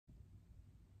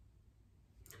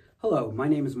Hello, my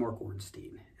name is Mark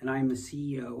Ornstein, and I am the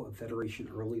CEO of Federation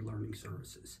Early Learning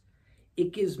Services.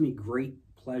 It gives me great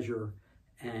pleasure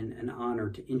and an honor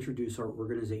to introduce our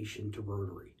organization to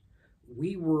Rotary.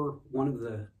 We were one of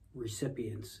the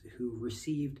recipients who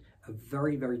received a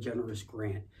very, very generous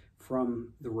grant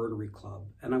from the Rotary Club,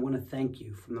 and I want to thank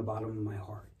you from the bottom of my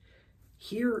heart.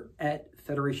 Here at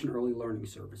Federation Early Learning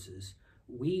Services,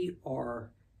 we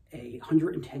are a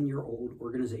 110-year-old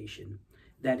organization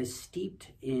that is steeped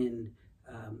in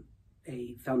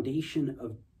a foundation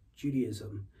of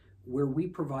Judaism, where we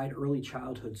provide early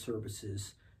childhood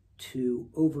services to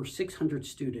over 600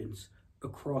 students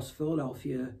across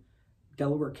Philadelphia,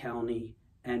 Delaware County,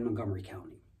 and Montgomery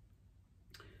County.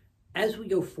 As we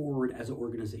go forward as an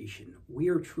organization, we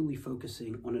are truly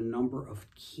focusing on a number of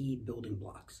key building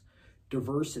blocks.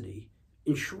 Diversity,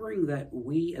 ensuring that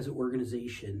we as an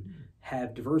organization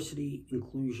have diversity,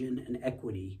 inclusion, and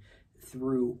equity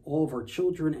through all of our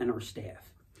children and our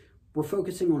staff. We're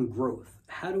focusing on growth.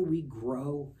 How do we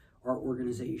grow our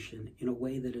organization in a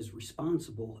way that is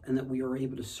responsible and that we are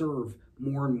able to serve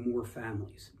more and more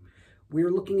families? We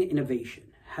are looking at innovation.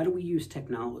 How do we use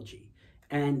technology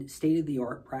and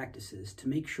state-of-the-art practices to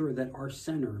make sure that our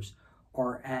centers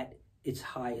are at its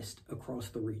highest across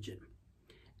the region?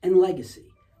 And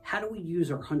legacy. How do we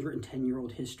use our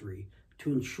 110-year-old history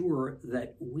to ensure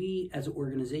that we as an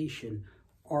organization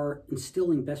are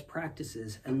instilling best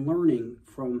practices and learning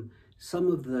from some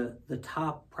of the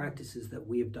top practices that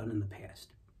we have done in the past?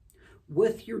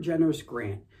 With your generous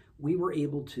grant, we were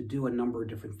able to do a number of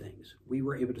different things. We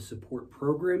were able to support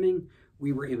programming.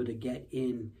 We were able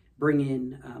to bring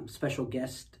in special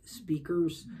guest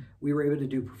speakers. We were able to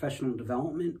do professional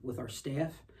development with our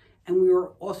staff. And we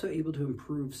were also able to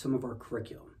improve some of our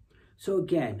curriculum. So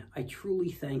again, I truly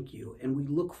thank you, and we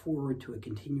look forward to a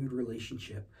continued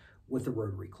relationship with the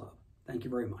Rotary Club. Thank you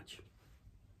very much.